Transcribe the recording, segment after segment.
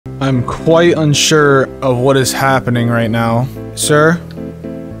I'm quite unsure of what is happening right now. Sir?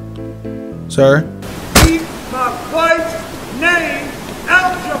 Sir? Keep my wife's name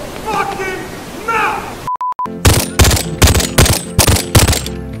out your fucking mouth!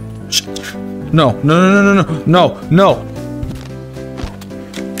 No, no, no, no, no, no, no, no.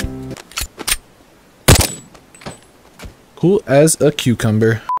 Cool as a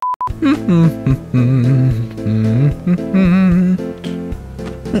cucumber.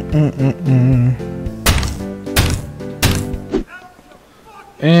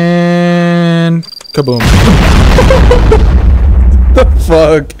 And kaboom. The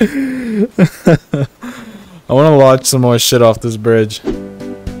fuck? I want to watch some more shit off this bridge.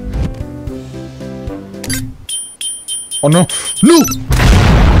 Oh no. No!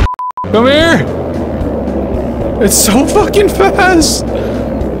 Come here! It's so fucking fast!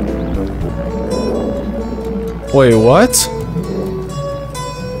 Wait, what?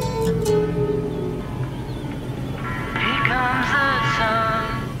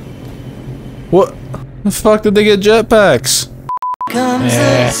 What the fuck did they get jetpacks? Comes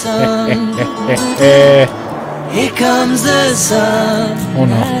the sun. Here comes the sun. Oh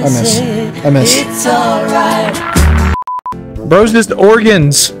no, I miss. I miss. It's alright. Bro's just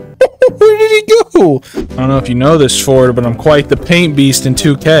organs. Where did he go? I don't know if you know this, Ford, but I'm quite the paint beast in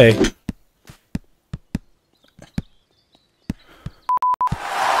 2K.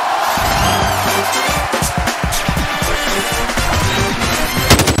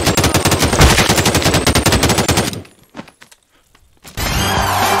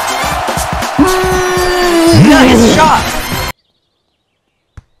 Nice shot.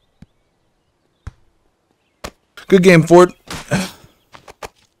 Good game, Ford.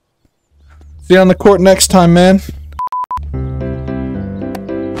 See you on the court next time, man.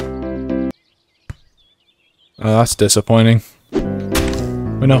 Oh, that's disappointing.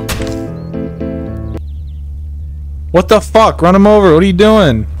 Wait, no. What the fuck? Run him over. What are you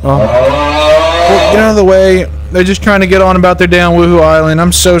doing? Oh. Well, get out of the way. They're just trying to get on about their day on Woohoo Island.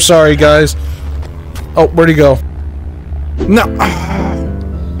 I'm so sorry, guys. Oh, where'd he go? No.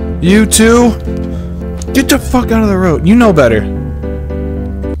 You too? Get the fuck out of the road. You know better.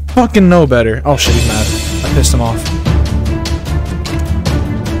 Fucking know better. Oh shit, he's mad. I pissed him off.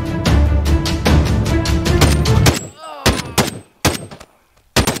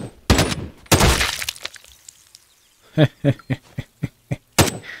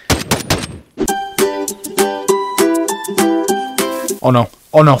 Oh no.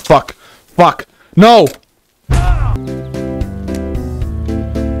 Oh no, fuck. Fuck. No!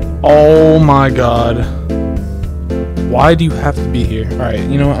 Oh my god. Why do you have to be here? Alright,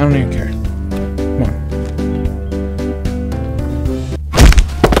 you know what? I don't even care. Come on.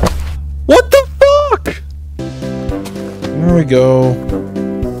 What the fuck? There we go.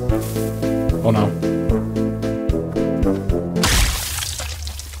 Oh no.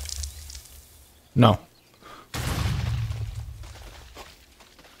 No.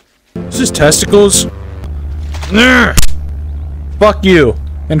 Is this testicles? Nah. Fuck you.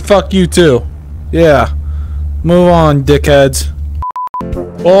 And fuck you too. Yeah. Move on, dickheads.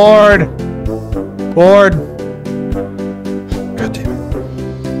 Board! Board! God damn it.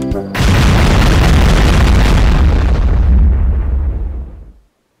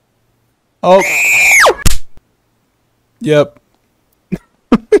 Oh. Yep.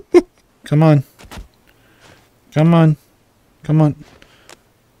 Come on. Come on. Come on.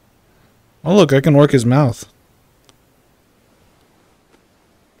 Oh look, I can work his mouth.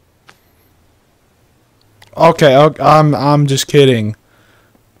 Okay, I'm just kidding.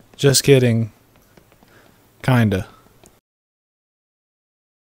 Just kidding. Kinda.